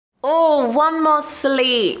Oh, One More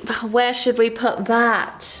Sleep. Where should we put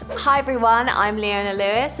that? Hi everyone, I'm Leona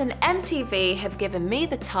Lewis and MTV have given me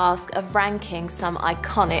the task of ranking some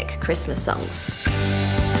iconic Christmas songs.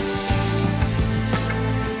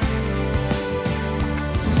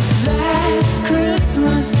 Last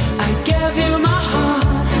Christmas, I gave you my heart,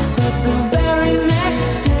 but the very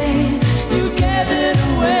next day, you gave it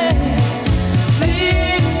away.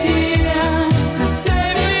 This year, to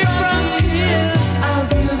save me from tears, I'll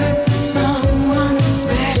give it to someone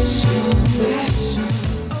special.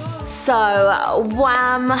 So,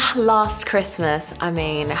 Wham! Last Christmas. I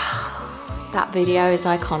mean, that video is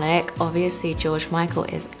iconic. Obviously, George Michael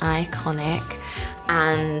is iconic.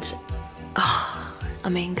 And, I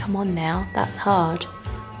mean, come on now, that's hard.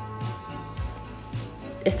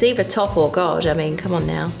 It's either top or God, I mean, come on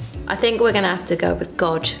now. I think we're gonna have to go with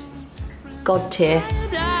God. God tier.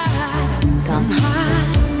 Done.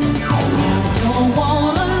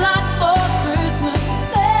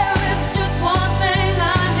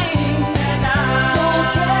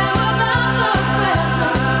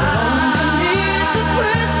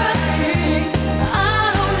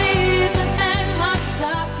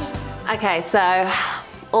 Okay, so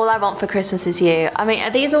all I want for Christmas is you. I mean,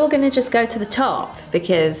 are these all gonna just go to the top?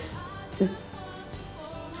 Because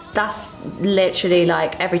that's literally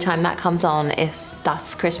like every time that comes on,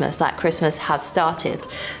 that's Christmas. That Christmas has started.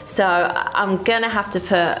 So I'm gonna have to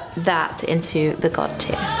put that into the God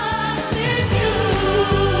tier.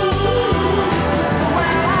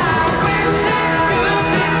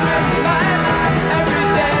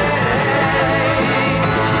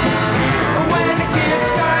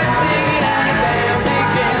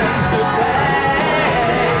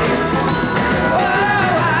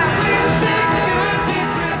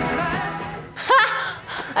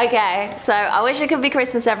 Okay, so I wish it could be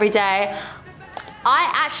Christmas every day. I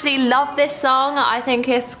actually love this song. I think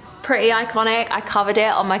it's pretty iconic. I covered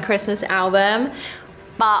it on my Christmas album,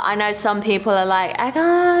 but I know some people are like, I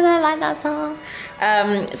don't like that song.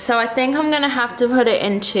 So I think I'm gonna have to put it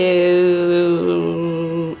into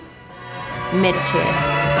mid-tier.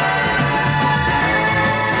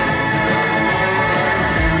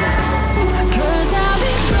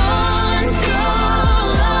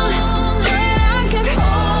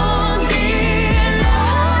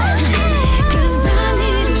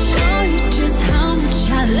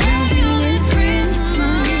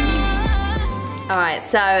 Alright,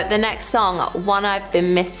 so the next song, One I've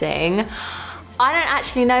Been Missing. I don't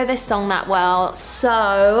actually know this song that well,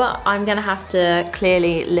 so I'm gonna have to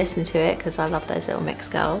clearly listen to it because I love those little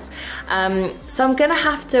mixed girls. So I'm gonna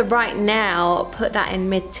have to right now put that in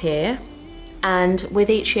mid-tier, and with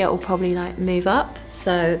each year it will probably like move up.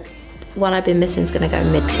 So One I've Been Missing is gonna go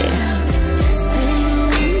mid-tier.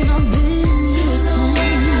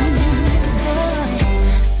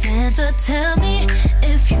 Santa, tell me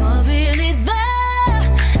if you're really there.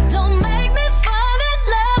 Don't make me fall in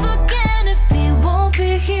love again if he won't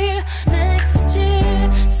be here next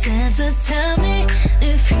year. Santa, tell me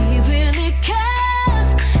if he really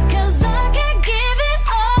cares, 'cause I can't give it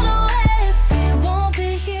all away if he won't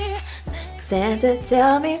be here. Santa,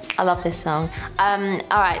 tell me. I love this song.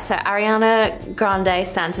 Alright, so Ariana Grande,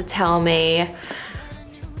 Santa, Tell Me.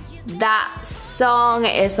 That song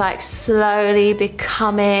is like slowly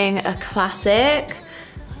becoming a classic.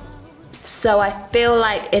 So I feel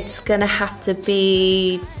like it's gonna have to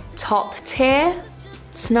be top tier.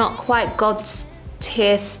 It's not quite God's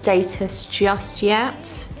tier status just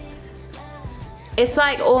yet. It's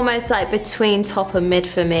like almost like between top and mid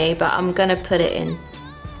for me, but I'm gonna put it in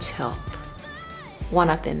top. One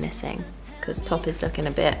I've Been Missing, because top is looking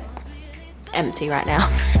a bit empty right now.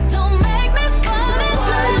 Don't make me fall in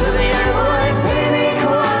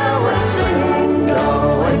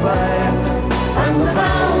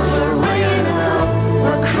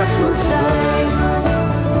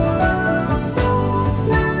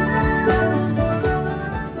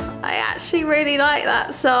I actually really like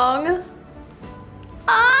that song.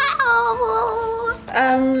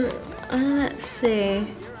 Let's see.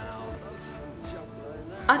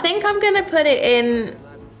 I think I'm gonna put it in,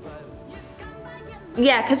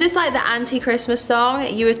 yeah, because it's like the anti-Christmas song.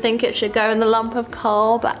 You would think it should go in the lump of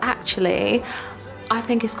coal, but actually, I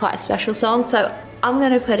think it's quite a special song, so I'm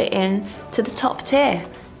gonna put it in to the top tier.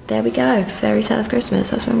 There we go, Fairy Tale of Christmas,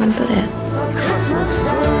 that's where I'm gonna put it.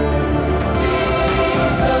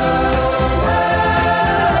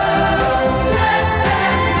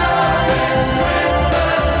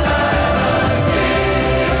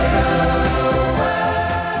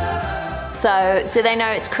 So, do they know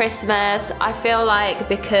it's Christmas? I feel like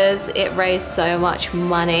because it raised so much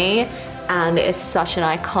money and it's such an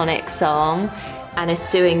iconic song, and it's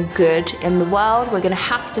doing good in the world, we're gonna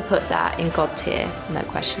have to put that in God tier, no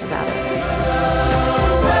question about it.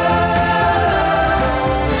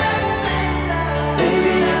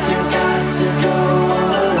 Baby, if you got to go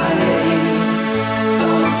away,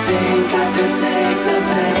 don't think I could take the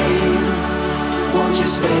pain. Won't you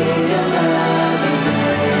stay another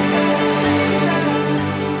day?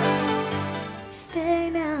 Stay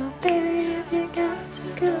now, baby, if you got to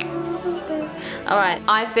go away. All right,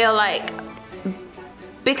 I feel like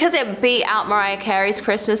because it beat out Mariah Carey's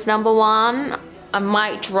Christmas #1, I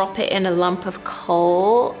might drop it in a lump of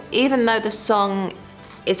coal, even though the song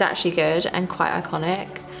is actually good and quite iconic.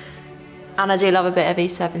 And I do love a bit of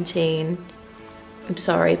E17. I'm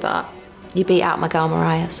sorry, but you beat out my girl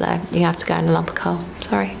Mariah, so you have to go in a lump of coal.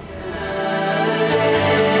 Sorry.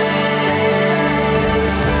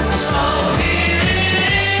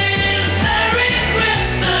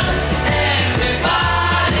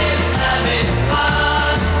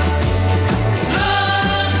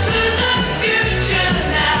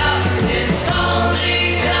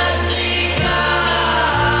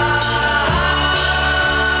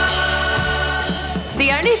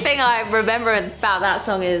 The only thing I remember about that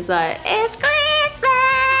song is like, it's Christmas!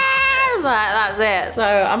 Like, that's it. So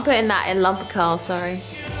I'm putting that in lump of coal, sorry.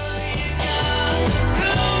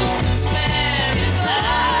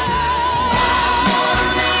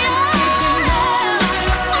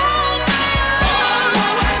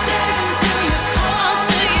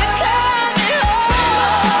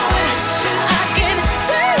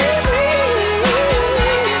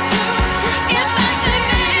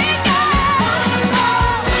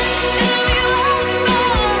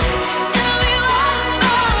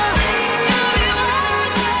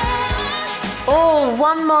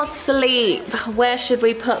 One more sleep. Where should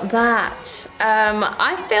we put that?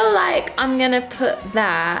 I feel like I'm gonna put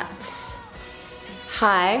that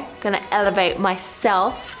high. Gonna elevate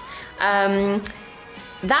myself.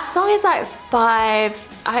 That song is like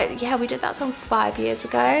yeah, we did that song 5 years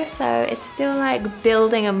ago, so it's still like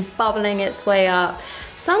building and bubbling its way up.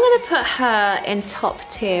 So I'm gonna put her in top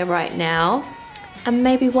tier right now, and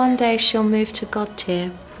maybe one day she'll move to God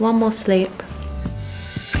tier. One more sleep.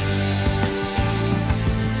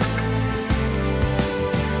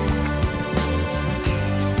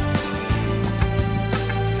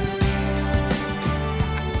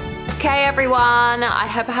 Okay everyone, I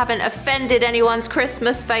hope I haven't offended anyone's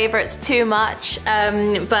Christmas favourites too much,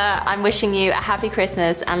 but I'm wishing you a happy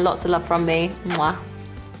Christmas and lots of love from me. Mwah.